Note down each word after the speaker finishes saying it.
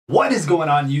What is going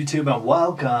on YouTube and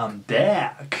welcome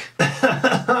back.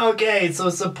 Okay, so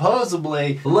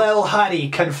supposedly Lil Huddy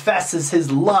confesses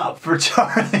his love for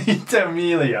Charli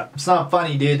D'Amelio. It's not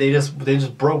funny, dude. They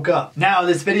just broke up. Now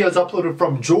this video is uploaded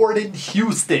from Jordan,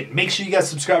 Houston. Make sure you guys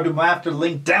subscribe to my after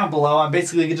link down below. I'm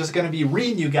basically just gonna be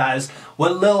reading you guys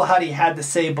what Lil Huddy had to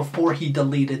say before he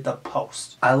deleted the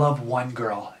post. I love one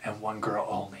girl and one girl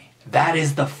only. That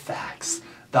is the facts.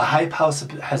 The Hype House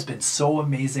has been so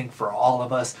amazing for all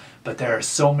of us, but there are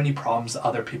so many problems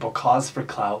other people cause for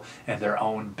clout and their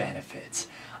own benefits.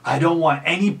 I don't want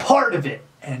any part of it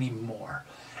anymore.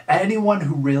 Anyone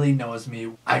who really knows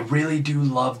me, I really do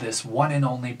love this one and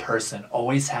only person,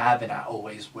 always have and I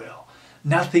always will.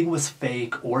 Nothing was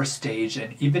fake or staged,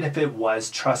 and even if it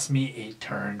was, trust me, it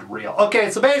turned real.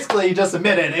 Okay, so basically he just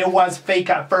admitted it was fake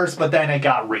at first, but then it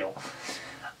got real.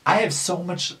 I have so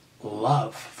much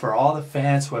love for all the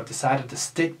fans who have decided to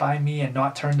stick by me and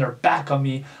not turn their back on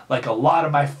me like a lot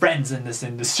of my friends in this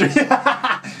industry.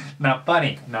 Not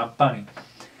funny, not funny.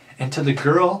 And to the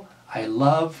girl I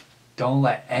love, don't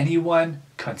let anyone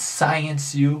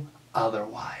conscience you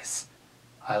otherwise.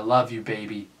 I love you,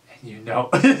 baby, and you know.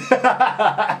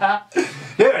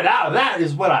 Dude, now that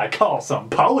is what I call some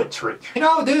poetry. You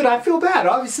know, dude, I feel bad.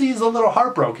 Obviously, he's a little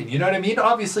heartbroken. You know what I mean?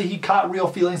 Obviously, he caught real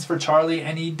feelings for Charli,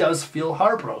 and he does feel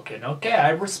heartbroken. Okay, I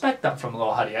respect that from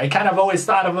Lil Huddy. I kind of always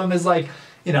thought of him as like,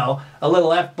 you know, a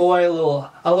little F-boy, a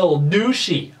little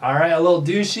douchey. All right, a little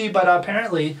douchey, but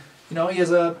apparently, you know, he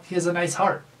has a nice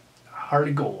heart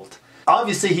of gold.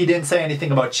 Obviously, he didn't say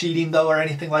anything about cheating, though, or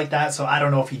anything like that, so I don't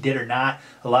know if he did or not.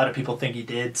 A lot of people think he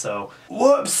did, so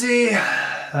whoopsie.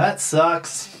 That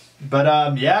sucks.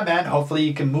 But, yeah, man, hopefully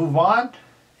you can move on.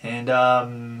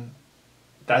 And,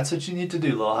 that's what you need to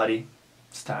do, Lil Huddy.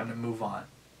 It's time to move on.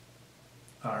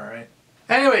 Alright.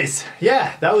 Anyways,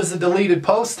 yeah, that was the deleted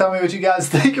post. Tell me what you guys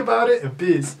think about it, and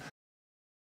peace.